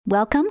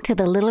Welcome to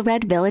the Little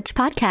Red Village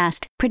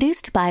podcast,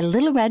 produced by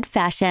Little Red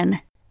Fashion.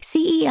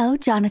 CEO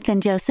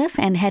Jonathan Joseph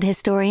and head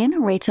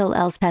historian Rachel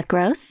Elspeth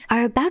Gross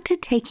are about to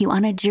take you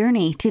on a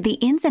journey through the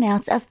ins and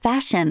outs of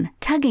fashion,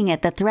 tugging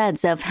at the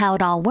threads of how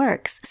it all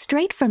works,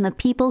 straight from the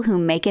people who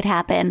make it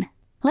happen.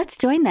 Let's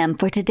join them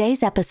for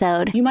today's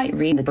episode. You might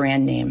read the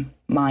brand name,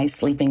 My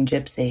Sleeping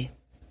Gypsy,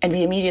 and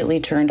be immediately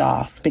turned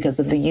off because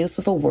of the use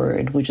of a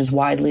word which is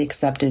widely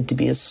accepted to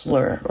be a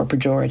slur or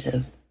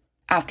pejorative.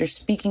 After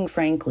speaking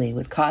frankly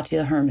with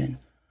Katya Hermann,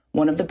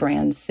 one of the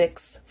brand's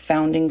 6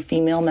 founding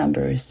female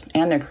members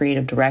and their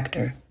creative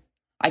director,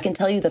 I can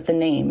tell you that the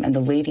name and the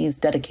lady's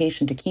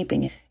dedication to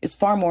keeping it is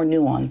far more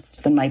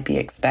nuanced than might be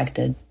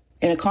expected.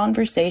 In a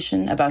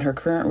conversation about her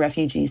current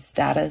refugee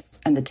status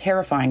and the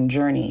terrifying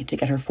journey to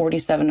get her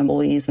 47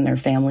 employees and their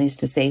families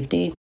to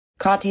safety,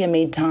 Katya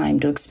made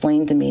time to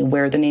explain to me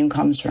where the name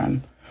comes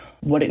from,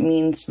 what it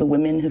means to the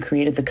women who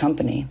created the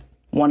company,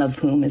 one of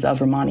whom is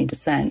of Romani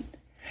descent,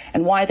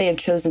 and why they have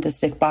chosen to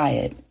stick by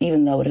it,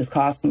 even though it has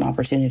cost them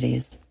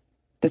opportunities.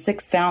 The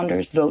 6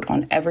 founders vote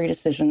on every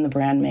decision the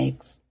brand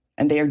makes,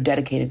 and they are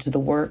dedicated to the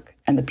work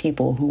and the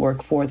people who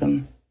work for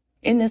them.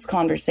 In this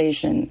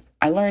conversation,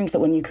 I learned that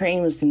when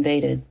Ukraine was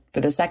invaded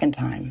for the second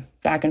time,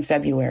 back in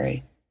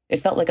February, it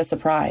felt like a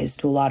surprise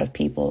to a lot of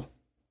people.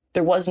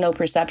 There was no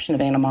perception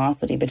of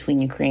animosity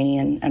between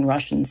Ukrainian and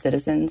Russian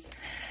citizens,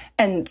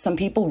 and some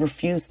people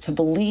refused to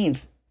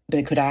believe that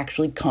it could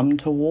actually come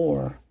to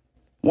war.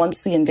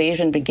 Once the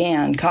invasion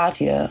began,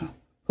 Katya,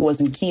 who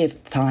was in Kyiv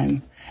at the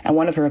time, and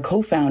one of her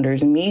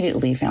co-founders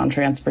immediately found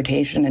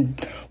transportation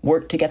and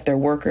worked to get their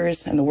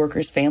workers and the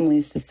workers'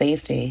 families to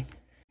safety.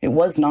 It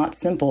was not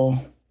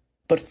simple,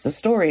 but it's a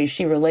story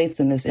she relates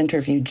in this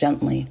interview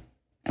gently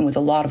and with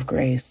a lot of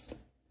grace.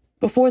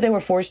 Before they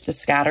were forced to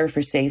scatter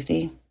for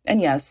safety,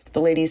 and yes,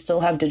 the ladies still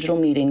have digital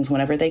meetings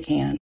whenever they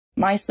can,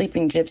 My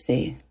Sleeping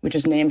Gypsy, which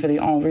is named for the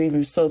Henri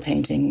Rousseau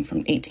painting from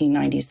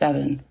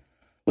 1897,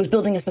 was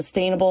building a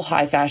sustainable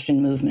high-fashion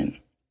movement,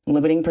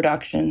 limiting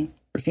production,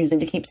 refusing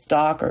to keep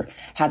stock or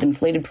have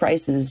inflated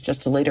prices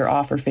just to later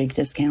offer fake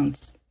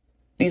discounts.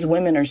 These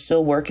women are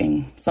still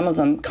working, some of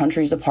them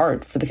countries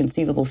apart, for the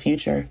conceivable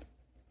future.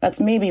 That's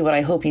maybe what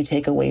I hope you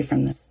take away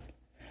from this.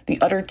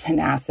 The utter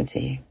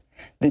tenacity,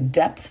 the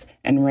depth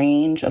and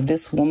range of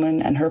this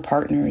woman and her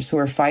partners who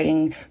are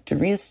fighting to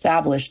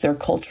reestablish their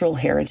cultural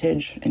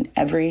heritage in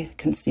every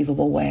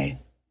conceivable way.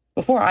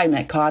 Before I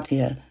met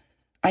Katya,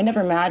 I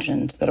never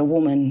imagined that a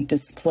woman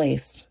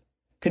displaced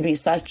could be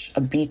such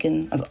a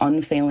beacon of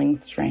unfailing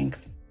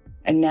strength.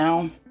 And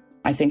now,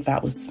 I think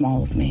that was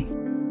small of me.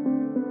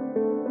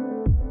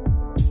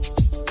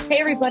 Hey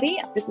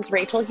everybody, this is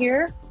Rachel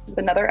here with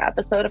another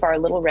episode of our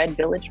Little Red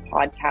Village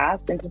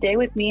podcast. And today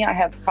with me, I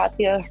have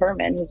Katya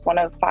Hermann, who's one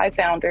of 5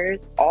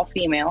 founders, all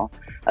female,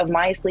 of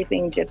My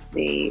Sleeping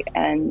Gypsy.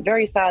 And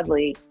very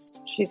sadly,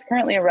 she's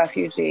currently a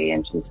refugee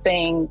and she's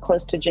staying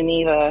close to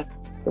Geneva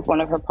with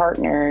one of her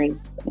partners.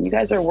 And you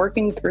guys are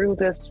working through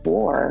this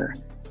war,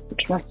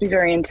 which must be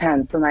very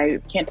intense. And I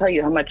can't tell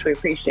you how much we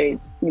appreciate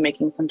you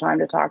making some time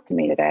to talk to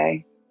me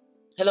today.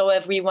 Hello,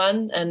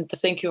 everyone. And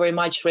thank you very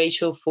much,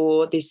 Rachel,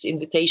 for this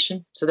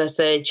invitation. So that's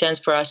a chance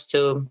for us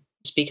to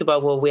speak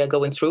about what we are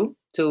going through,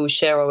 to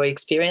share our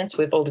experience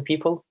with all the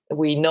people.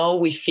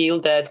 We feel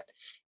that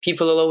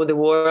people all over the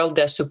world,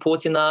 they're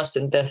supporting us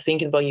and they're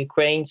thinking about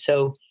Ukraine.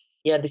 So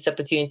yeah, this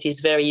opportunity is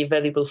very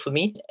valuable for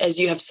me. As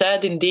you have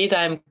said, indeed,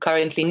 I'm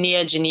currently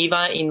near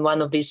Geneva in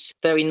one of these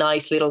very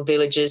nice little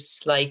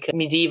villages, like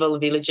medieval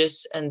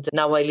villages. And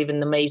now I live in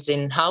an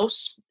amazing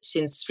house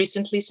since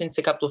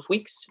a couple of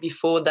weeks.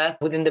 Before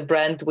that, within the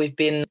brand, we've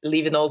been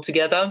living all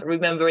together,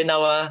 remembering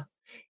our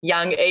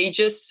young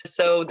ages.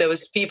 So there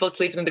was people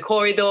sleeping in the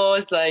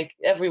corridors, like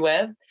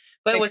everywhere.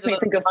 But Makes me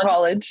think of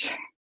college.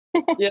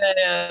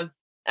 Yeah.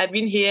 I've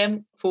been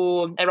here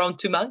for around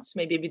 2 months,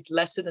 maybe a bit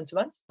less than 2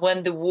 months.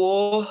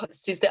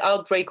 Since the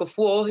outbreak of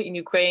war in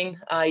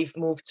Ukraine, I've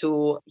moved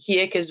to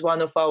here because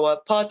one of our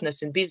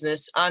partners in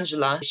business,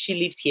 Angela, she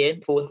lives here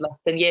for the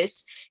last 10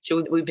 years.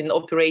 We've been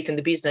operating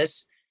the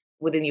business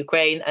within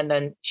Ukraine, and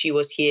then she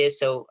was here.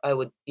 So I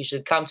would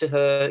usually come to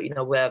her,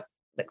 we're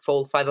like 4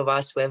 or 5 of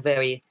us, we're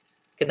very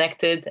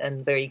connected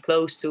and very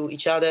close to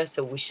each other.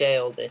 So we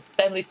share all the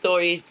family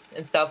stories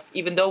and stuff,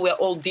 even though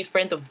we're all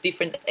different, of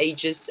different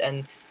ages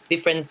and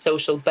different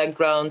social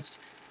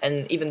backgrounds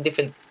and even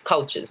different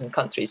cultures and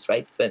countries,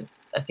 right? But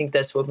I think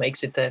that's what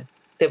makes it a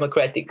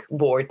democratic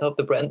board of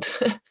the brand.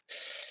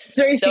 It's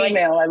very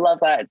female. I love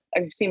that.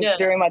 I've seen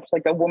very much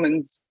like a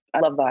woman's.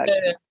 I love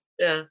that.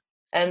 Yeah.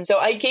 And so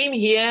I came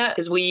here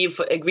because we've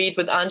agreed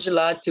with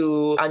Angela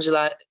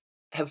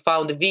have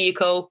found a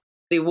vehicle.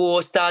 The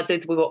war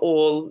started. We were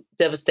all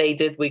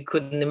devastated. We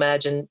couldn't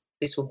imagine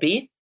this would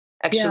be.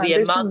 Actually,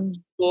 a month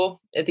before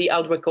the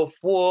outbreak of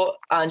war,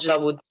 Angela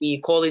would be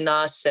calling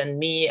us and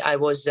me.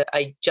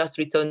 I just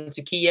returned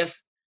to Kyiv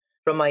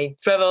from my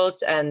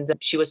travels, and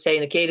she was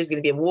saying, okay, there's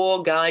going to be a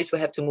war, guys.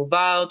 We have to move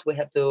out. We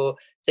have to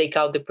take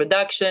out the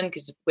production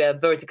because we are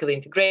vertically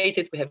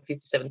integrated. We have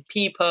 57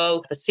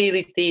 people,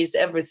 facilities,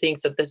 everything.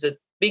 So there's a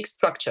big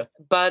structure.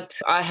 But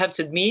I have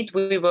to admit,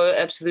 we were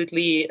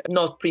absolutely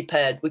not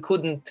prepared. We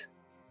couldn't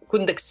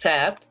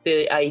accept the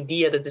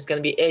idea that there's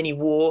going to be any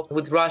war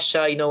with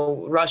Russia.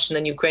 Russian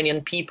and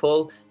Ukrainian people,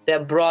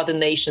 they're brother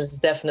nations,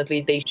 definitely.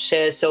 They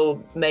share so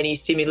many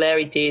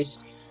similarities.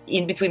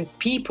 In between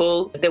people,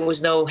 there was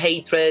no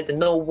hatred and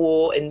no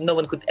war, and no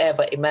one could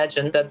ever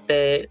imagine that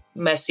the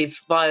massive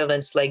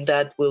violence like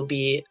that will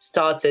be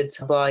started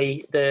by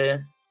the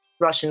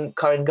Russian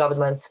current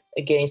government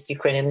against the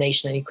Ukrainian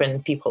nation and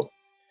Ukrainian people.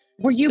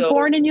 Were you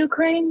born in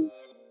Ukraine?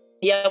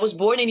 Yeah, I was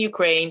born in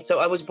Ukraine. So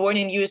I was born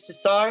in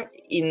USSR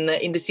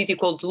in the city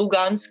called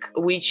Lugansk,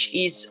 which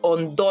is on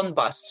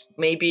Donbas.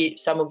 Maybe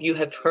some of you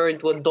have heard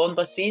what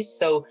Donbas is.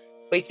 So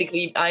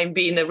basically, I'm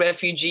being a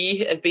refugee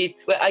a bit.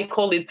 Well, I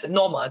call it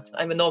nomad.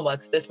 I'm a nomad.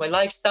 That's my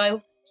lifestyle.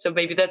 So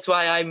maybe that's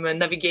why I'm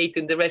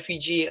navigating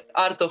the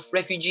art of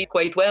refugee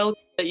quite well.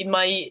 In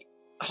my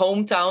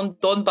hometown,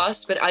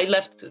 Donbas, but I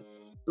left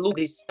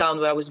this town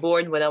where I was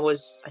born when I was,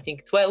 I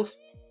think, 12.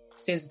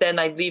 Since then,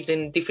 I've lived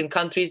in different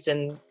countries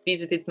and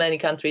visited many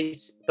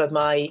countries, but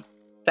my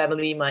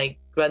family, my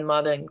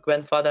grandmother and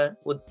grandfather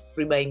would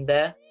remain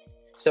there.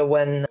 So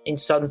when in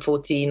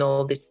 2014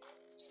 all this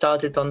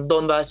started on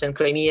Donbas and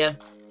Crimea,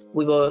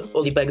 we were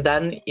only back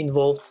then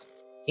involved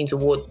into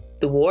what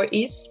the war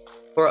is.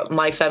 For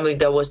my family,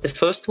 that was the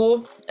first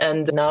war.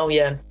 And now,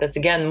 that's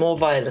again more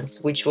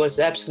violence, which was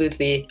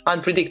absolutely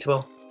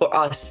unpredictable for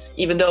us.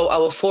 Even though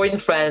our foreign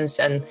friends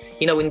and,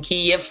 in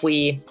Kiev,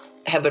 we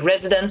have a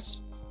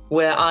residence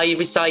where I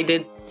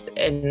resided,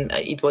 and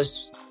it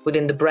was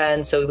within the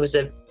brand. So it was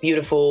a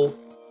beautiful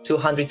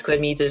 200 square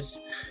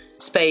meters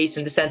space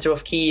in the center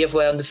of Kiev,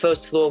 where on the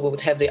first floor we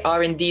would have the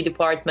R&D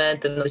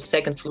department, and on the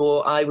second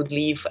floor I would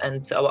live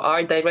and our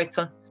art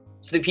director.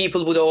 So the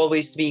people would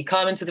always be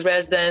coming to the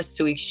residence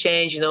to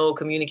exchange,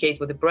 communicate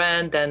with the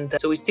brand. And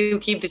so we still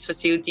keep this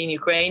facility in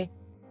Ukraine.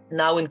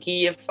 Now in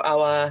Kiev,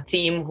 our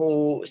team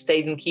who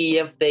stayed in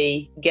Kiev,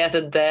 they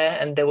gathered there,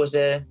 and there was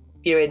a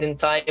period in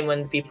time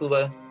when people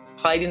were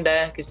hiding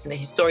there because it's a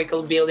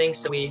historical building.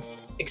 So we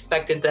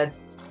expected that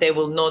they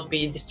will not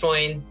be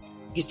destroying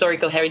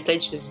historical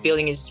heritage. This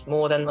building is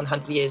more than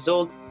 100 years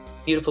old.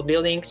 Beautiful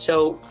building.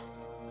 So,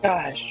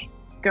 gosh.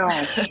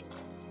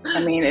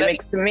 I mean, it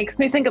makes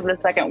me think of the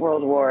Second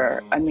World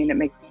War. I mean, it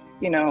makes,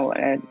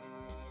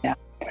 yeah.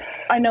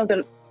 I know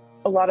that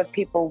a lot of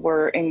people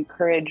were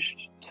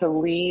encouraged to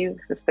leave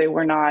if they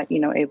were not,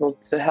 able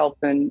to help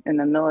in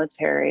the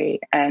military.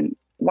 And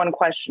one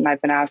question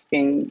I've been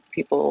asking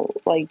people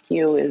like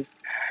you is,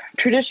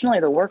 traditionally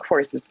the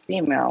workforce is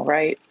female,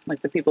 right?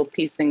 Like the people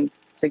piecing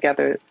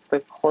together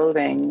the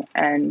clothing.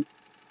 And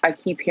I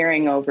keep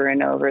hearing over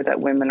and over that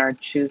women are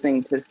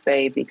choosing to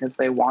stay because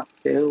they want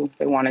to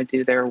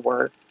do their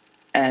work.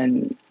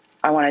 And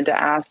I wanted to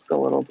ask a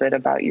little bit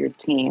about your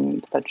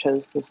team that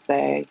chose to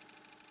stay.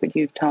 Could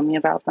you tell me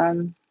about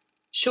them?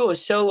 Sure.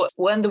 So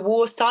when the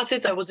war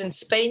started, I was in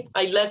Spain.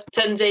 I left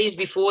 10 days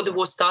before the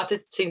war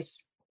started,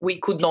 since we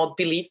could not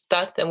believe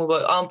that, and we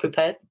were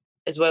unprepared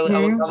as well as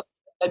our government,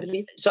 I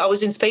believe. So I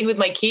was in Spain with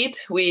my kid.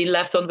 We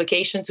left on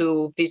vacation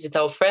to visit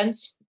our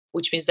friends,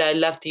 which means that I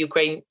left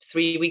Ukraine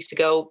 3 weeks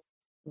ago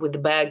with the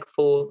bag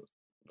for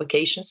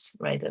vacations,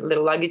 right? A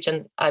little luggage,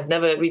 and I've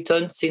never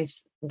returned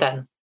since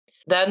then.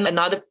 Then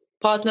another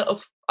partner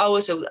of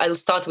ours, so I'll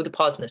start with the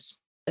partners.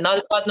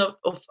 Another partner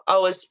of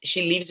ours,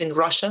 she lives in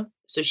Russia.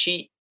 So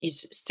she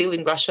is still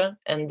in Russia.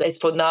 And as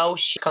for now,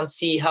 she can't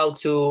see how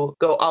to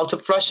go out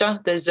of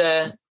Russia. There's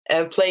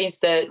airplanes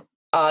that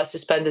are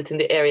suspended in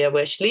the area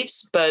where she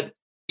lives, but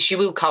she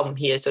will come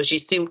here. So she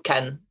still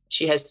can.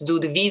 She has to do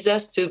the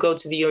visas to go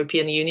to the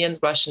European Union.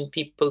 Russian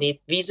people need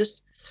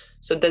visas.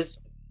 So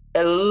there's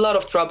a lot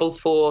of trouble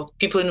for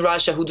people in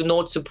Russia who do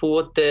not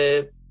support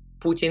the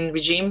Putin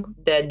regime.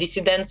 They're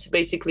dissidents,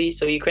 basically.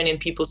 So Ukrainian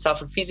people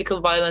suffer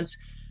physical violence.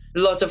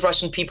 Lots of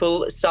Russian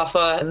people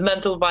suffer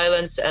mental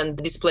violence and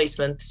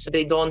displacement. So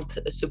they don't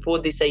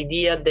support this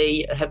idea.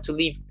 They have to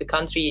leave the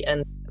country.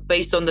 And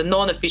based on the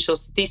non-official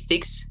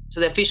statistics, so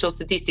the official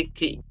statistic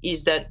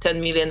is that 10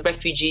 million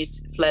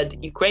refugees fled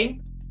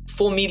Ukraine,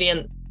 4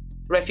 million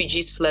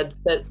refugees fled,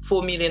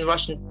 4 million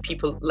Russian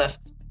people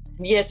left.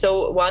 Yeah,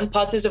 so one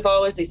partner of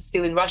ours is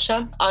still in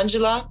Russia.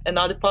 Angela,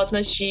 another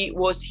partner, she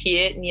was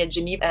here near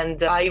Geneva,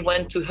 and I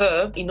went to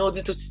her in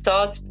order to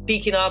start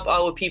picking up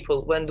our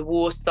people when the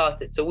war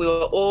started. So we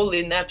were all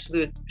in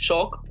absolute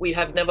shock. We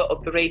have never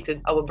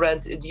operated our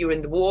brand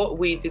during the war.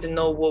 We didn't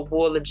know what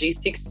war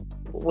logistics,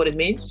 what it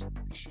means.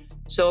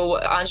 So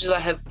Angela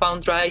have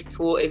fundraised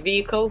for a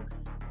vehicle.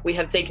 We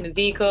have taken a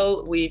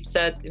vehicle, we've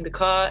sat in the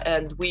car,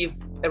 and we've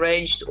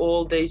arranged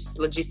all this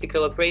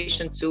logistical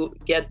operation to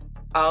get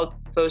out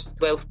first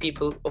 12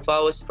 people of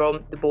ours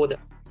from the border.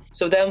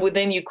 So then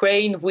within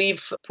Ukraine,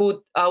 we've put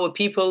our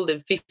people,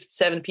 the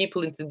 57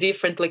 people, into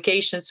different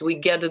locations. We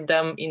gathered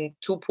them in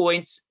 2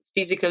 points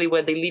physically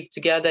where they lived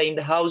together in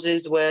the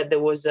houses, where there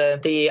was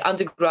the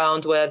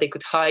underground where they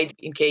could hide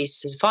in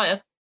case there's a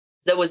fire.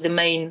 That was the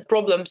main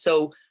problem.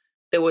 So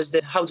there was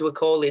the, how do we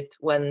call it,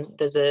 when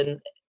there's a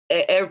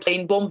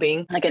airplane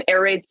bombing. Like an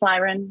air raid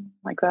siren,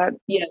 like that?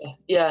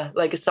 Yeah,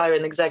 like a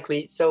siren,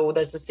 exactly. So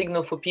there's a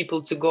signal for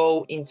people to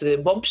go into the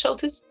bomb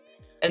shelters.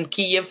 And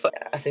Kiev,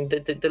 I think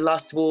that the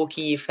last war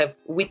Kiev have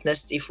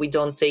witnessed, if we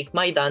don't take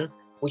Maidan,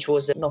 which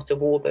was not a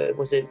war, but it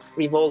was a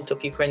revolt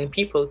of Ukrainian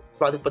people,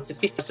 rather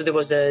pacifist. So there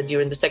was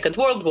during the Second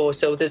World War.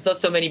 So there's not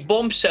so many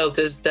bomb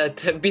shelters that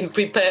have been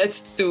prepared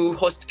to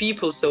host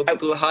people. So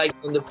people were hiding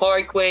on the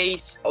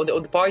parkways, on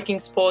the parking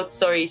spots,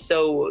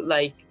 So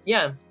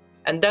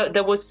and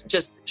that was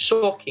just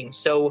shocking.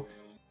 So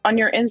on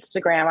your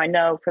Instagram, I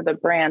know for the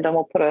brand, and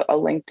we'll put a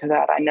link to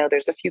that. I know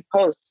there's a few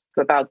posts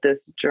about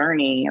this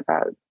journey,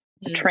 about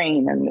the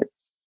train and this,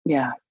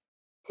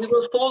 We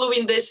were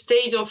following the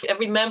state of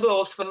every member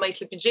of My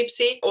Sleeping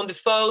Gypsy on the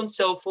phone.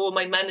 So for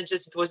my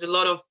managers, it was a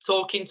lot of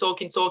talking.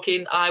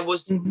 I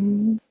was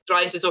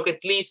trying to talk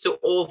at least to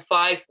all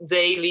 5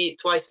 daily,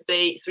 twice a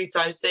day, 3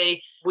 times a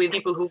day with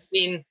people who've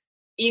been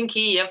in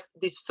Kiev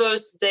this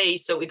first day.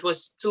 So it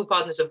was 2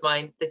 partners of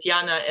mine,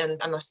 Tatiana and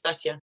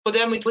Anastasia. For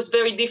them, it was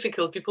very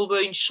difficult. People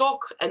were in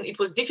shock, and it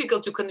was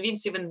difficult to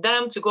convince even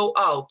them to go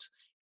out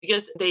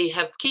because they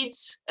have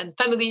kids and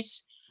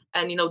families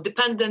and,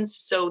 dependents.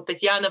 So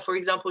Tatiana, for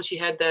example, she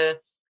had a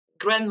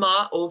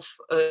grandma of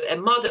a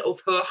mother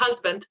of her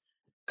husband,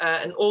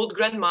 an old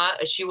grandma.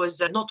 She was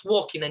not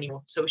walking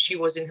anymore. So she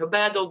was in her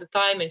bed all the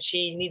time and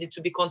she needed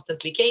to be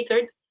constantly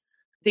catered.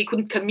 They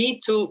couldn't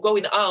commit to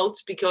going out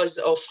because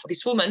of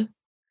this woman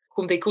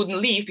whom they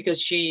couldn't leave because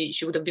she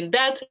would have been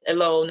dead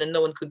alone and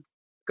no one could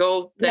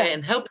go there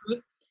and help her.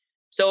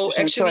 So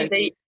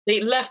actually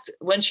they left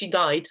when she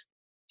died.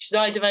 She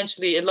died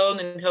eventually alone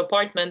in her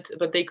apartment,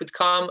 but they could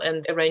come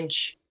and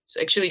arrange. So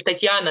actually,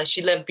 Tatiana,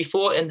 she left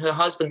before and her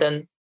husband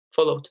then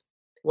followed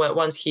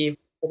once he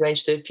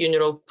arranged the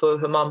funeral for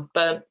her mom.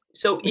 But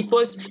so it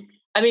was,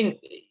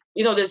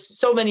 there's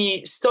so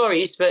many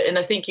stories, and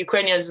I think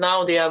Ukrainians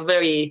now, they are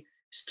very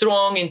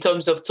strong in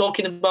terms of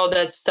talking about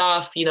that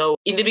stuff.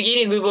 In the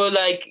beginning, we were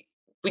like,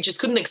 we just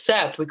couldn't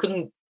accept. We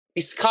couldn't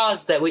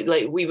discuss that.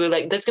 We were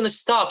like, that's going to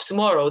stop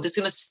tomorrow. That's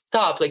going to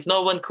stop. Like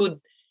no one could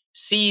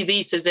see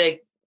this as a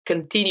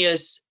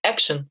continuous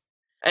action.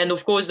 And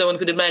of course, no one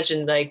could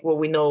imagine like what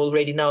we know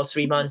already now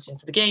 3 months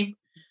into the game.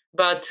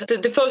 But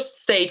the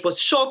first state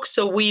was shock.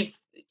 So we've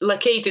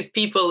located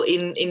people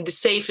in the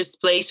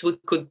safest place we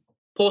could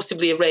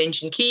possibly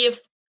arrange in Kiev.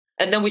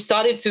 And then we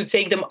started to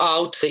take them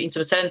out in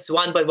some sense,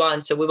 one by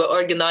one. So we were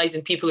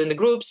organizing people in the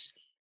groups.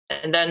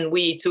 And then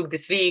we took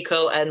this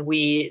vehicle and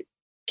we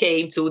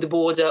came to the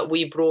border.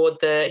 We brought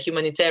the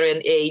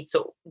humanitarian aid.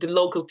 So the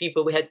local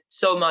people, we had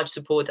so much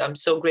support. I'm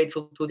so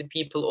grateful to the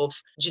people of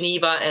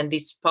Geneva and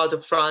this part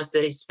of France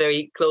that is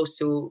very close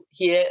to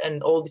here.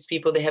 And all these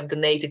people, they have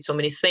donated so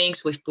many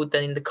things. We've put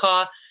them in the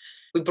car.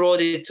 We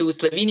brought it to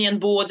Slovenian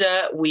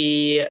border.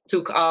 We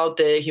took out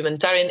the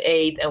humanitarian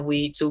aid and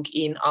we took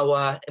in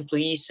our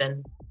employees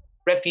and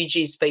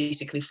refugees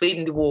basically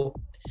fleeing the war.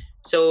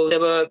 So there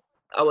were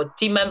our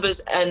team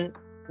members, and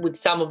with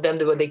some of them,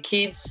 there were their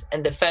kids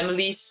and their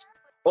families,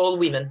 all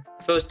women.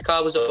 First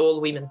car was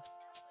all women.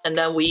 And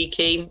then we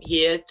came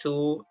here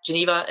to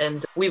Geneva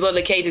and we were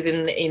located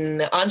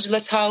in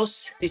Angela's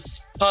house,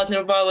 this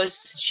partner of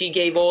ours. She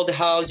gave all the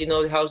house,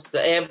 the house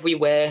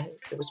everywhere.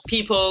 There was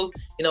people,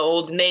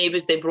 all the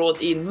neighbors, they brought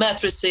in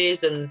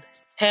mattresses and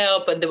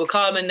help, and they were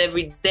coming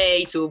every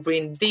day to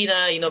bring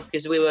dinner,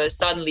 because we were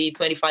suddenly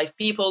 25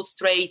 people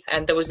straight.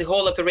 And there was the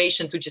whole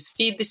operation to just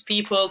feed these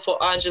people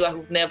for Angela,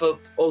 who've never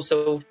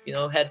also,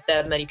 had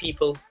that many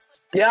people.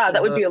 Yeah,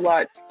 that would be a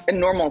lot in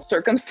normal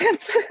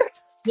circumstances.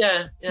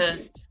 Yeah.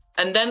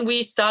 And then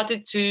we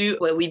started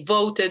we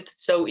voted.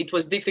 So it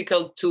was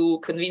difficult to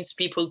convince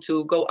people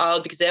to go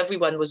out because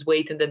everyone was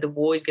waiting that the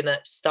war is going to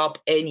stop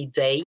any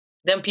day.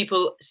 Then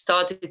people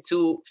started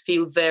to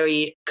feel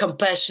very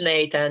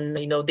compassionate and,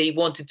 they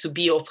wanted to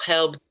be of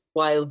help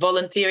while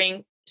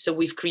volunteering. So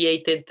we've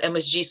created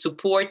MSG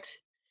support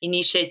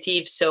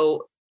initiative.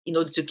 So in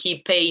order to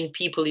keep paying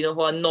people,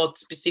 who are not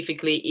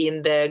specifically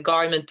in the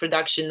garment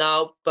production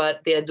now,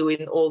 but they are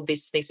doing all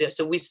these things.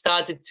 So we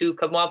started to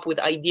come up with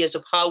ideas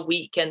of how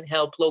we can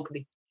help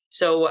locally.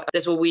 So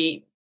that's what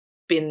we've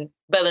been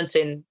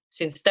balancing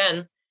since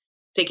then,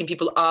 taking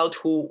people out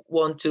who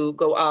want to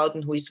go out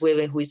and who is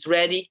willing, who is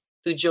ready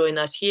to join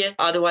us here.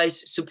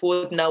 Otherwise,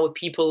 supporting our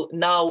people.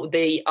 Now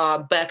they are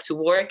back to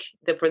work.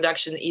 The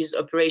production is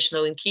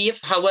operational in Kiev.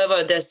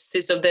 However,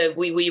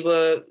 we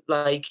were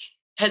like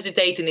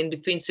hesitating in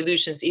between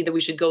solutions. Either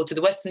we should go to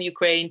the Western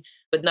Ukraine,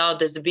 but now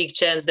there's a big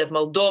chance that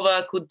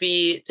Moldova could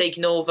be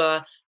taken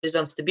over. There's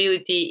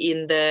instability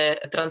in the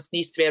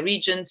Transnistria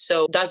region.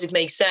 So does it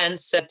make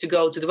sense to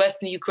go to the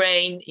Western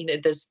Ukraine?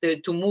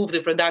 To move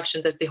the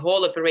production, that's the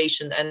whole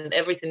operation, and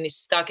everything is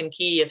stuck in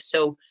Kiev.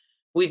 So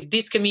we've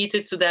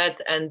discommitted to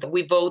that, and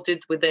we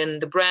voted within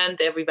the brand.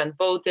 Everyone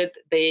voted.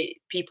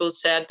 People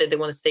said that they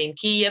want to stay in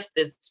Kiev.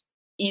 That's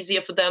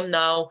easier for them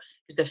now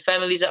because their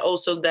families are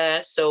also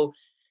there. So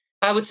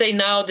I would say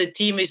now the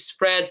team is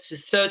spread.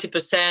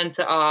 30%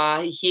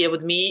 are here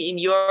with me in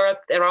Europe.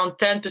 Around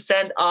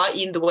 10% are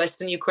in the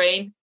Western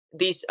Ukraine.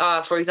 these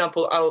are, for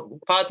example, our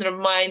partner of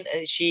mine,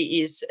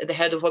 she is the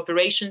head of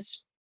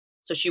operations.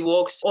 So she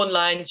works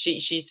online.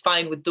 She's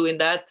fine with doing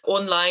that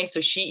online.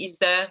 So she is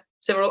there.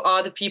 Several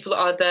other people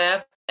are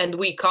there. And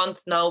we can't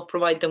now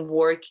provide them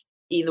work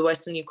in the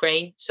Western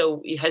Ukraine.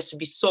 So it has to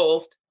be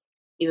solved.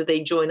 Either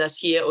they join us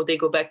here or they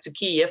go back to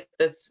Kiev.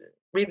 That's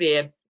really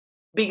a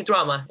big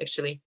drama,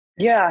 actually.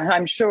 Yeah,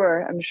 I'm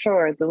sure.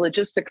 The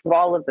logistics of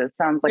all of this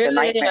sounds like a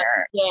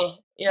nightmare.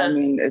 Yeah. I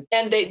mean,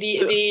 and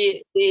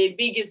the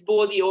biggest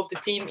body of the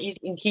team is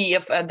in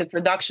Kiev, and the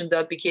production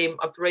that became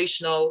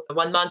operational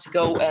 1 month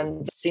ago,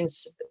 and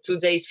since 2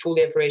 days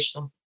fully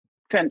operational.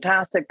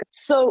 Fantastic.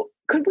 So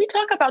could we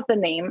talk about the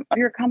name of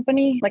your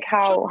company? Like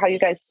how you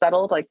guys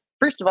settled? Like,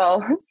 first of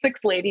all,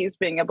 6 ladies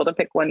being able to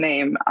pick one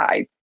name,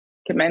 I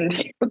commend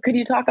you. But could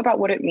you talk about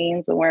what it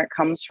means and where it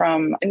comes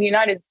from? In the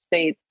United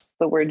States,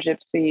 the word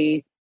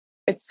gypsy,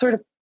 it's sort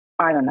of,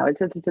 I don't know,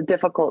 it's a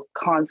difficult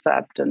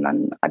concept. And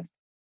then I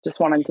just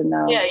wanted to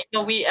know.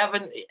 Yeah, we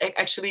haven't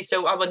actually.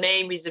 So our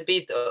name is a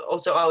bit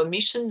also our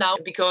mission now,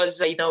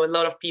 because a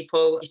lot of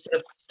people sort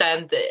of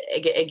stand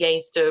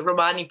against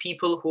Romani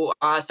people who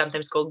are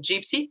sometimes called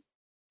Gypsy.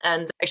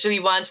 And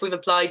actually, once we've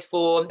applied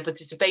for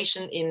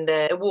participation in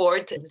the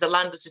award,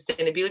 Zalando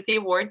Sustainability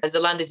Award.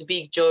 Zalando is a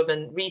big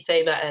German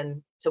retailer,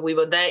 and so we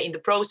were there in the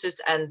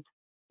process. And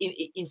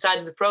inside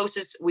of the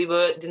process, we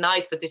were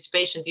denied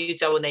participation due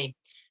to our name.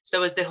 So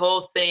it was the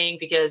whole thing,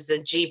 because the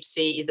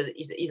gypsy,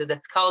 either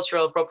that's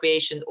cultural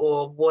appropriation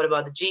or what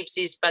about the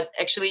gypsies? But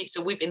actually,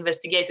 so we've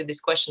investigated this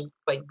question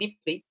quite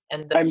deeply.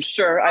 And I'm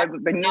sure I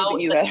knew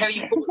that you had. Very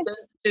important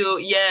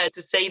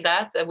to say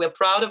that. And we're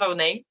proud of our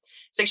name.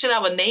 So actually,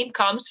 our name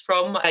comes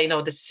from,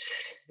 there's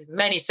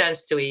many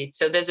sense to it.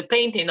 So there's a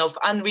painting of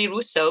Henri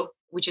Rousseau,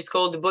 which is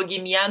called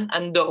Bohemian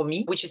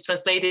Endormi, which is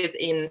translated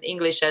in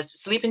English as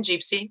Sleeping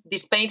Gypsy.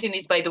 This painting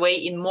is, by the way,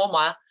 in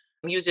MoMA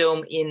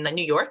Museum in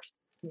New York.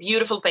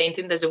 Beautiful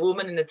painting. There's a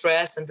woman in a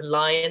dress and a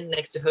lion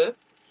next to her.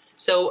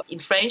 So in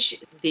French,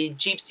 the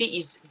gypsy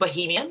is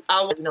Bohemian.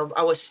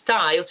 Our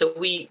style. So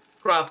we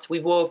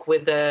work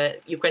with the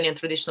Ukrainian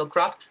traditional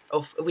craft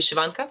of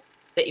vyshyvanka,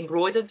 the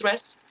embroidered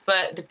dress.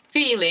 But the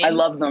feeling, I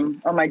love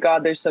them. Oh my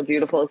God, they're so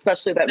beautiful,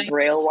 especially that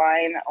braille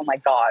line. Oh my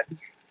God.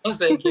 Oh,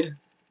 thank you.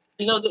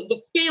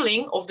 The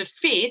feeling of the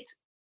fit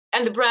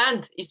and the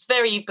brand is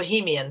very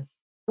Bohemian.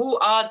 Who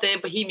are the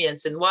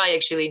Bohemians, and why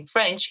actually in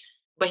French,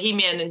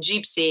 Bohemian and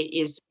Gypsy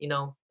is, in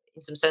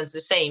some sense the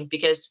same,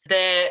 because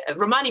the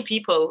Romani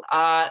people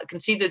are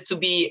considered to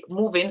be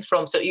moving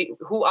from,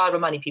 who are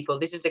Romani people?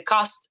 This is a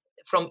caste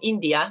from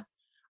India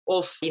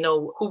of,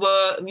 who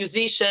were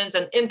musicians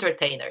and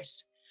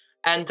entertainers.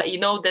 And,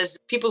 there's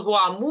people who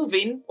are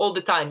moving all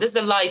the time. There's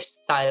a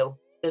lifestyle.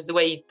 There's the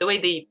way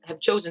they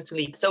have chosen to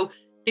live. So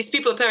these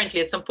people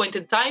apparently at some point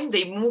in time,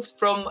 they moved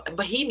from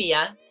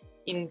Bohemia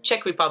in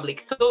Czech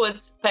Republic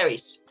towards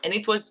Paris. And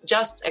it was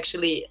just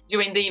actually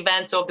during the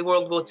events of the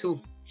World War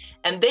II.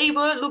 And they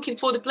were looking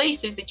for the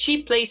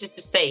cheap places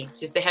to stay,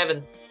 since they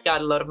haven't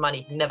got a lot of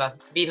money, never.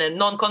 Being a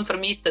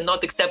non-conformist and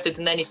not accepted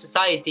in any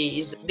society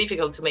is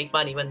difficult to make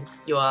money when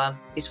you are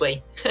this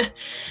way.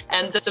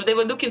 And so they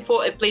were looking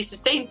for a place to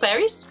stay in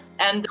Paris,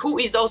 and who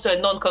is also a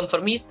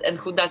non-conformist and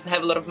who doesn't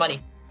have a lot of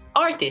money?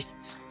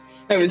 Artists.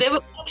 So they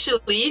were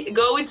actually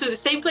going to the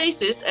same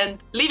places and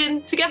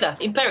living together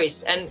in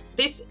Paris. And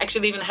this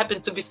actually even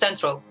happened to be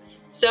central.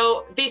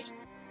 So this,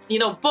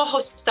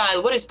 boho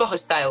style, what is boho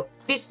style?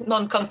 This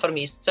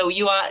non-conformist. So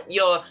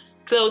your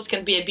clothes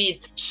can be a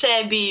bit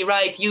shabby,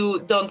 right?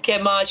 You don't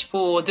care much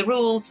for the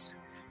rules,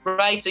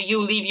 right? So you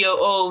live your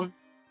own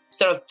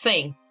sort of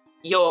thing,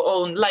 your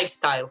own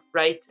lifestyle,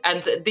 right?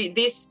 And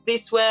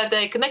this where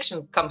the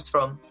connection comes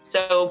from.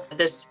 So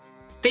there's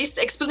this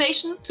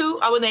explanation to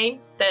our name,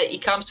 that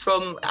it comes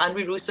from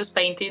Henri Rousseau's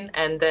painting,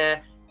 and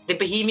the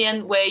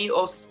Bohemian way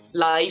of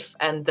life,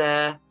 and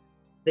the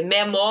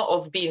memoir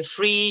of being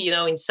free,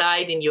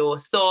 inside, in your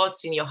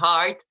thoughts, in your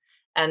heart.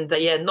 And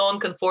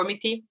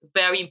non-conformity,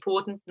 very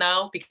important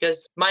now,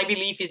 because my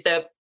belief is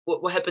that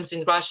what happens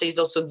in Russia is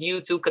also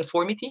due to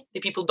conformity. The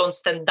people don't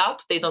stand up,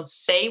 they don't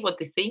say what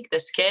they think, they're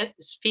scared,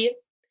 there's fear.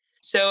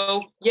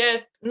 So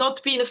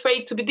not being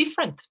afraid to be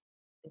different,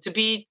 to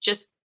be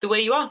just the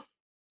way you are.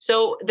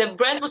 So the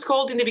brand was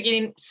called in the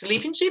beginning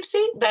Sleeping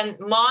Gypsy. Then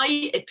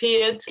my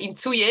appeared in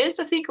 2 years,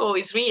 I think, or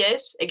in 3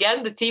 years.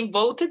 Again, the team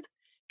voted,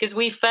 because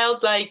we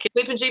felt like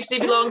Sleeping Gypsy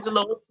belongs a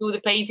lot to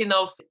the painting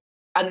of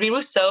Henri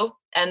Rousseau.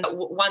 And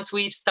once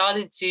we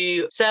started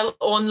to sell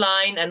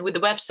online and with the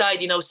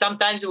website,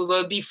 sometimes we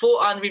were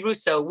before Henri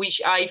Rousseau,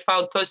 which I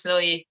found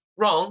personally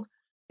wrong.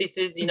 This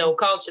is,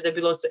 culture that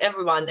belongs to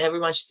everyone.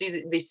 Everyone should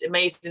see this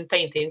amazing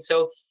painting.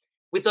 So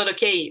we thought,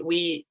 okay,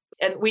 we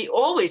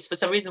always, for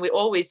some reason, we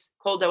always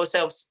called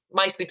ourselves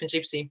My Sleeping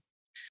Gypsy.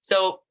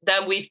 So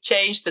then we've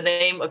changed the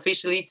name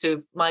officially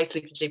to My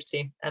Sleeping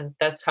Gypsy. And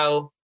that's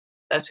how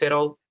it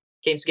all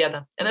came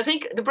together. And I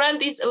think the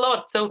brand is a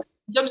lot. So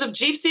in terms of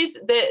gypsies,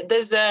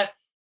 there's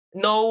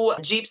no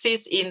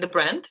gypsies in the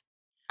brand.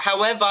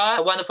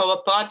 However, one of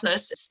our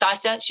partners,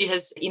 Stasia, she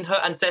has in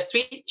her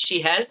ancestry, she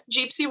has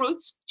gypsy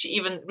roots. She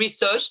even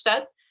researched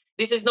that.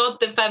 This is not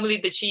the family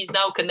that she is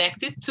now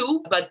connected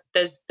to, but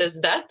there's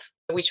that,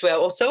 which we're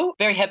also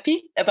very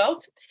happy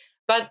about.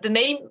 But the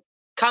name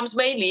comes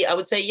mainly, I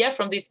would say,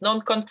 from this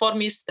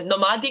non-conformist,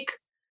 nomadic,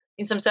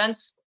 in some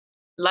sense,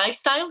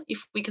 lifestyle,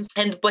 if we can,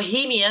 and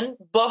bohemian,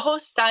 boho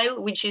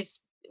style, which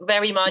is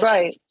very much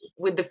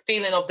with the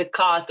feeling of the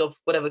cut of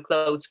whatever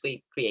clothes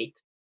we create.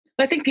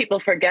 I think people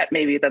forget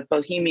maybe that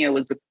Bohemia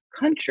was a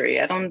country.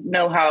 I don't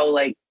know how,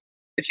 like,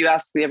 if you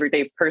ask the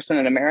everyday person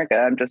in America,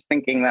 I'm just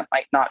thinking that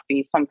might not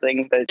be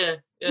something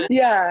that,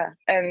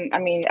 And I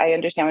mean, I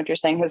understand what you're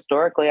saying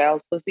historically. I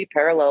also see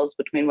parallels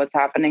between what's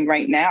happening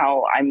right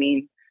now. I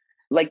mean,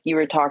 like you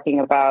were talking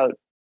about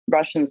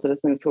Russian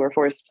citizens who are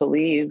forced to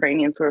leave,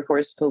 Ukrainians who are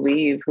forced to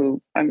leave,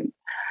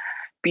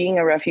 being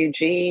a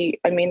refugee.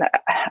 I mean,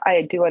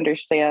 I do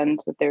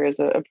understand that there is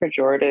a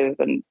pejorative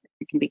and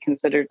it can be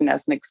considered an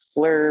ethnic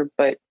slur,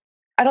 but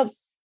I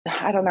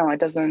don't know. It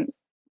doesn't,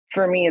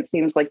 for me, it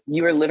seems like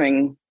you are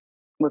living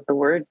what the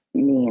word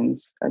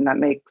means, and that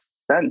makes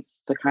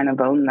sense to kind of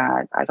own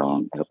that. I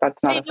hope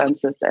that's not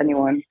offensive to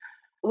anyone.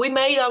 We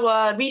made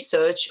our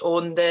research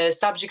on the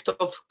subject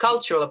of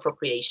cultural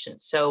appropriation.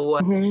 So,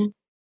 and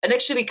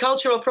actually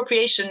cultural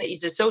appropriation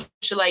is a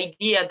social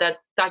idea that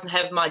doesn't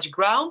have much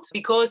ground,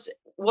 because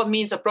what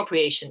means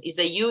appropriation is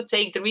that you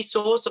take the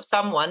resource of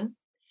someone,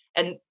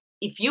 and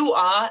if you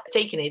are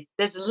taking it,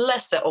 there's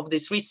lesser of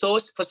this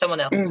resource for someone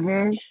else.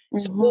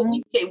 So what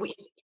we say,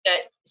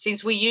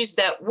 since we use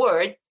that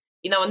word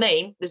in our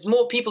name, there's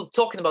more people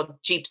talking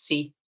about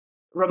Gypsy,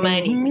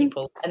 Romani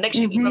people. And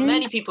actually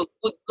Romani people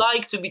would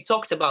like to be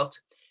talked about.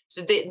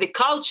 So the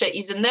culture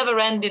is a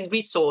never-ending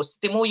resource.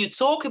 The more you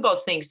talk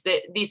about things,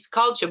 this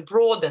culture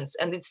broadens,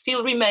 and it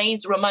still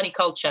remains Romani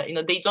culture.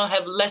 They don't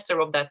have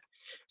lesser of that.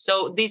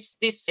 So this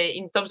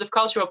in terms of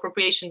cultural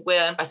appropriation,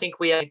 where I think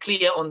we are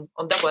clear on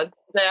that one.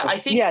 I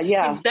think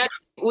since that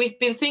we've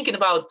been thinking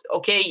about,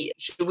 okay,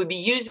 should we be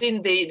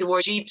using the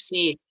word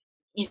Gypsy?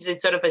 Is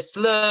it sort of a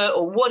slur,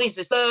 or what is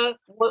a slur?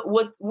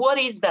 What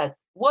is that?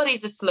 What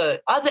is a slur?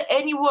 Are there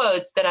any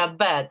words that are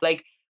bad?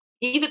 Like,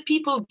 either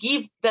people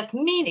give that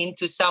meaning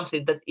to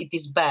something that it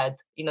is bad.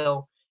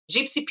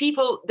 Gypsy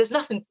people, there's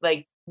nothing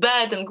like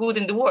bad and good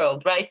in the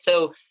world, right?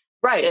 So,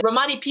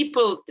 Romani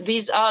people,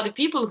 these are the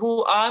people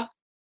who are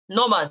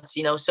nomads,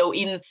 So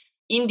in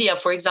India,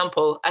 for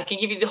example, I can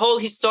give you the whole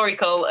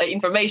historical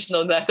information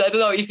on that. I don't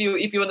know if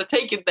you want to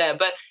take it there,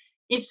 but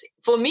it's,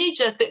 for me,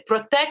 just the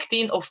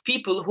protecting of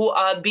people who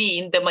are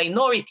being the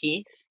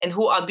minority and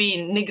who are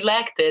being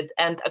neglected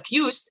and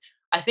accused.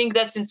 I think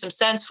that's, in some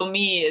sense, for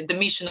me, the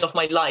mission of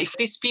my life.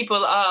 These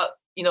people are,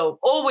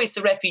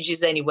 always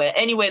refugees anywhere.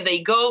 Anywhere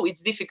they go,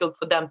 it's difficult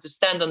for them to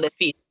stand on their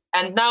feet.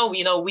 And now,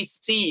 we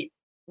see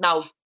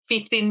now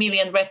 15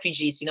 million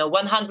refugees,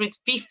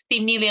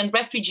 150 million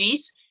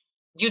refugees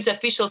due to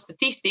official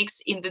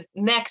statistics in the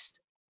next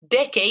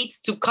decade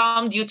to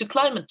come due to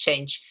climate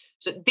change.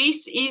 So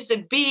this is a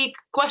big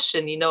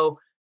question,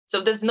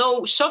 So there's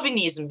no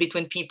chauvinism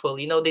between people,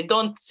 They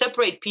don't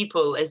separate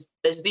people as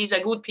these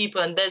are good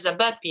people and these are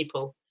bad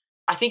people.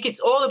 I think it's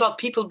all about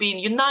people being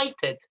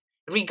united,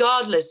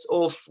 regardless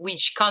of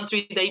which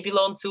country they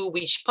belong to,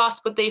 which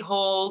passport they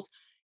hold.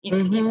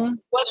 It's a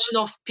question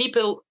of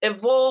people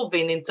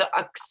evolving into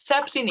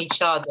accepting each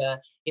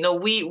other.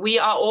 We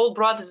are all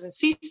brothers and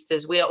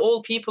sisters. We are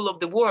all people of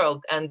the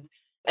world. And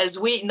as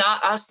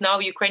us now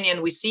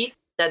Ukrainian, we see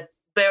that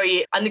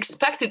very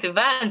unexpected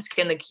events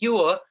can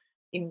occur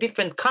in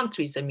different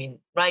countries.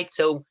 Right?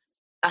 So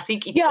I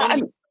think it's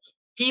only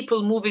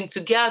people moving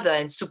together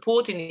and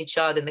supporting each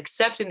other and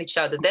accepting each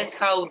other. That's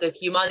how the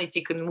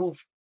humanity can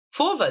move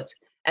forward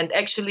and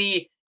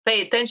actually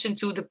pay attention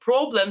to the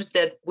problems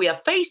that we are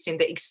facing,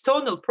 the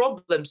external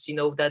problems,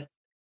 that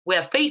we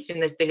are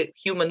facing as the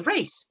human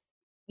race,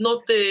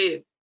 not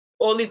the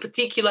only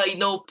particular,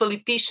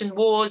 politician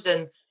wars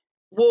and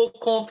war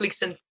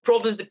conflicts and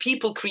problems that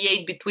people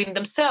create between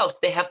themselves.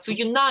 They have to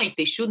unite.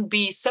 They shouldn't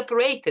be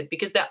separated,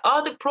 because there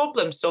are the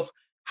problems of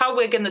how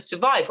we're going to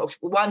survive, of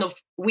one of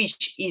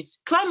which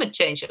is climate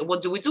change.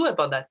 What do we do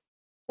about that?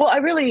 Well, I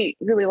really,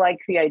 really like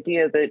the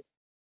idea that,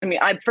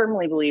 I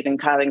firmly believe in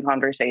having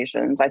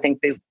conversations. I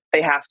think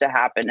they have to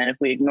happen. And if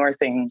we ignore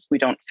things, we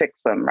don't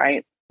fix them,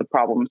 right? The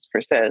problems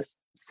persist.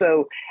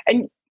 So,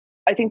 and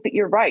I think that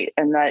you're right.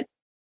 And that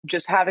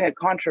just having a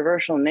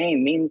controversial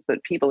name means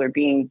that people are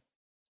being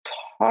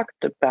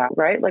talked about,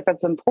 right? Like,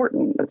 that's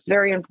important. That's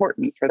very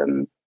important for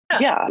them.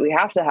 Yeah, we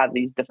have to have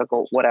these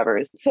difficult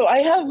whatevers. So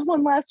I have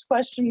one last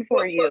question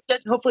for you.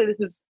 Hopefully this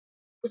is...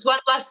 Just one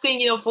last thing,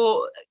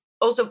 for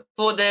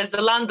the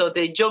Zalando,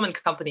 the German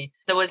company,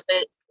 there was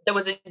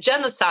a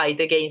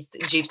genocide against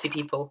Gypsy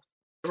people,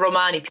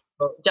 Romani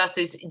people, just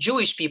as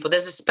Jewish people.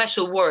 There's a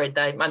special word.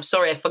 I'm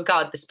sorry, I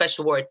forgot the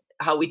special word,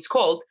 how it's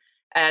called.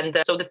 And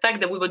so the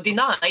fact that we were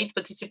denied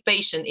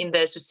participation in the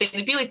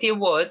Sustainability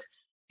Award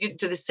due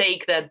to the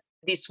sake that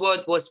this word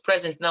was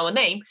present in our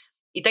name,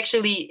 it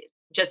actually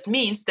just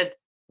means that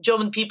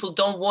German people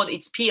don't want,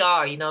 it's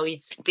PR,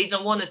 they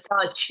don't want to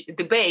touch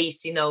the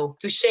base,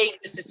 to shape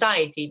the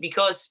society,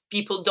 because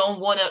people don't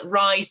want to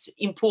raise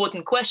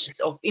important questions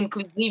of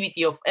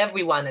inclusivity of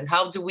everyone and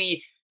how do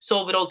we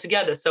solve it all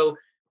together. So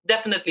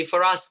definitely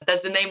for us,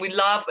 that's the name we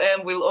love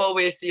and will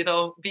always,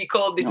 be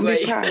called this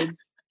way.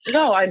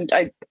 No,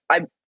 I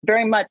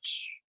very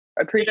much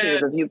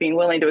appreciative of you being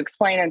willing to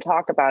explain and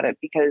talk about it,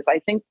 because I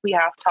think we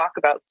have to talk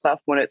about stuff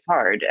when it's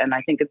hard. And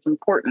I think it's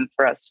important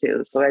for us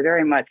too. So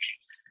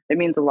it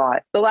means a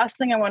lot. The last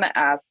thing I want to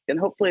ask, and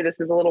hopefully this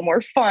is a little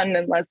more fun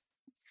and less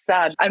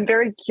sad. I'm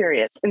very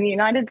curious. In the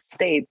United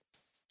States,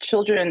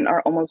 children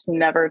are almost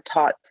never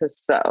taught to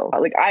sew.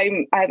 Like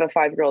I have a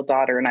 5-year-old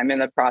daughter and I'm in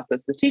the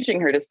process of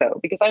teaching her to sew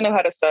because I know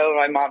how to sew.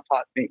 My mom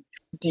taught me.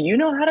 Do you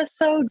know how to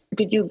sew?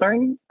 Did you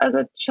learn as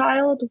a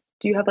child?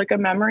 Do you have like a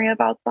memory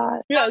about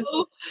that? Yes.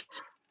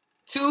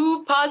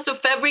 2 parts of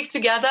fabric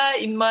together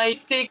in my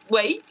stick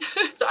way.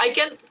 So I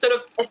can sort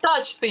of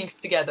attach things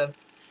together.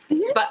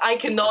 But I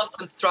cannot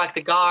construct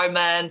a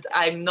garment.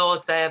 I'm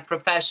not a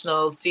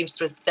professional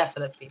seamstress,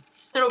 definitely.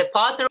 The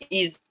partner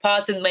is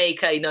pattern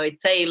maker, a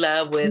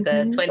tailor with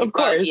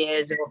 25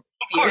 years of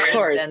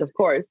experience. Of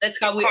course. That's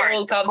how we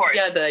all come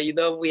together.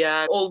 We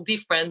are all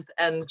different.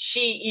 And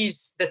she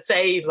is the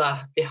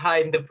tailor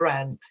behind the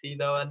brand,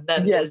 and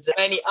then there's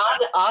many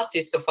other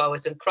artists of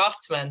ours and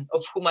craftsmen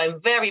of whom I'm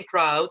very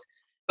proud.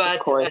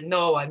 But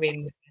no,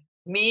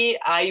 me,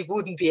 I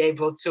wouldn't be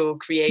able to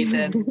create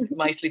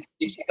my sleeping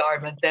gypsy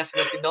garment,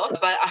 definitely not.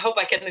 But I hope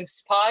I can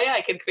inspire,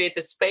 I can create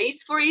a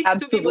space for it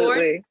to be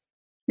born.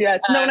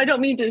 Yes, no, and I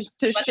don't mean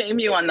to shame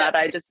you on that.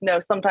 I just know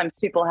sometimes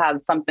people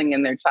have something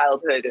in their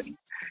childhood and,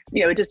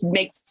 it just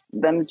makes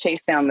them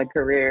chase down the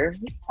career.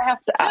 I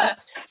have to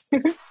ask.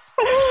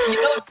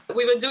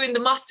 We were doing the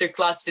master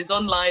classes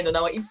online on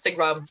our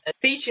Instagram,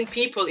 teaching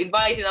people,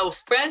 inviting our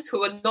friends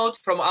who are not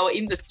from our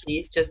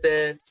industry, just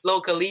the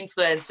local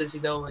influencers,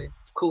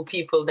 cool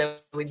people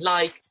that we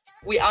like.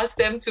 We asked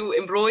them to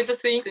embroider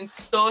things and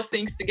sew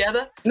things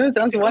together. No, it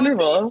sounds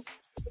wonderful.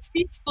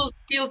 People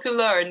feel to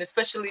learn,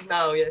 especially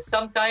now. Yeah,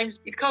 sometimes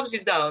it calms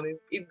you down.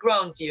 It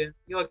grounds you.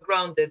 You are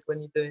grounded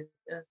when you do it.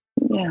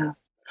 Yeah.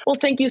 Well,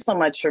 thank you so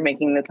much for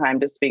making the time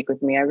to speak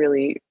with me. I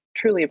really,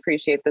 truly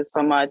appreciate this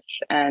so much.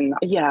 And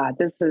I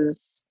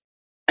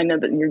know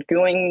that you're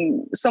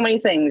doing so many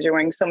things. You're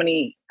wearing so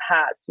many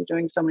hats. You're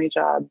doing so many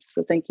jobs.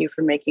 So thank you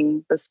for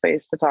making the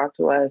space to talk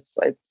to us.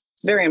 It's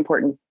very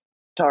important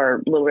to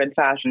our Little Red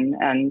Fashion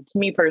and to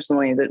me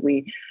personally that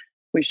we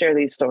share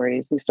these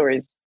stories. These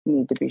stories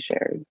need to be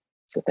shared.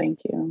 So thank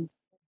you.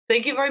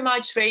 Thank you very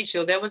much,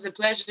 Rachel. That was a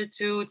pleasure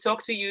to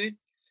talk to you.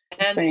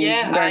 And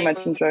very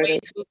much enjoyed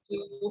it.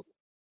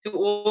 To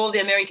all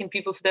the American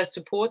people for their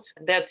support.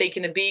 They're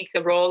taking a big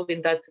role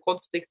in that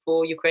conflict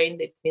for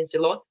Ukraine. It means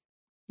a lot.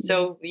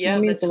 So it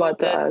means a lot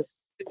to us.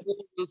 The war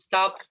will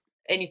stop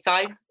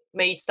anytime.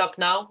 May it stop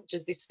now,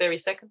 just this very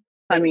second.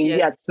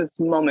 Yes, this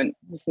moment,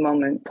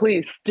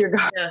 please, dear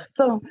God. Yeah.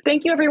 So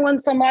thank you everyone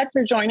so much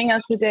for joining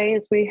us today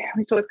as we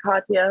spoke with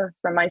Katya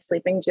from My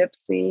Sleeping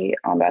Gypsy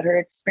about her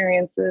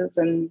experiences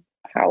and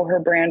how her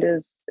brand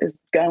is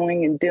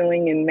going and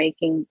doing and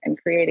making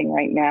and creating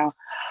right now.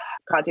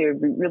 Katya,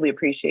 we really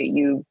appreciate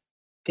you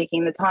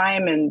taking the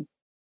time and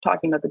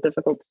talking about the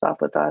difficult stuff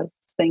with us.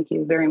 Thank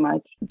you very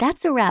much.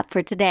 That's a wrap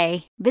for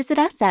today. Visit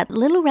us at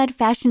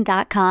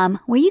littleredfashion.com,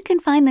 where you can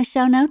find the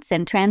show notes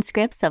and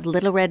transcripts of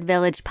Little Red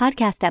Village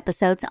podcast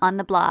episodes on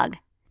the blog.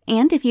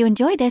 And if you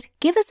enjoyed it,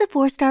 give us a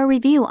 4-star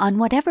review on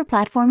whatever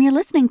platform you're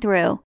listening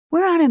through.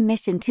 We're on a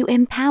mission to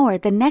empower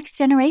the next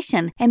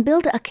generation and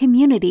build a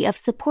community of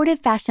supportive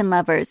fashion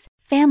lovers,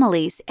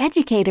 families,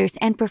 educators,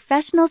 and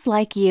professionals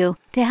like you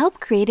to help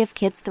creative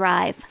kids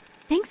thrive.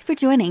 Thanks for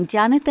joining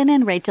Jonathan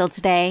and Rachel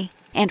today.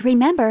 And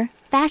remember,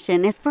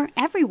 fashion is for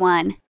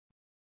everyone.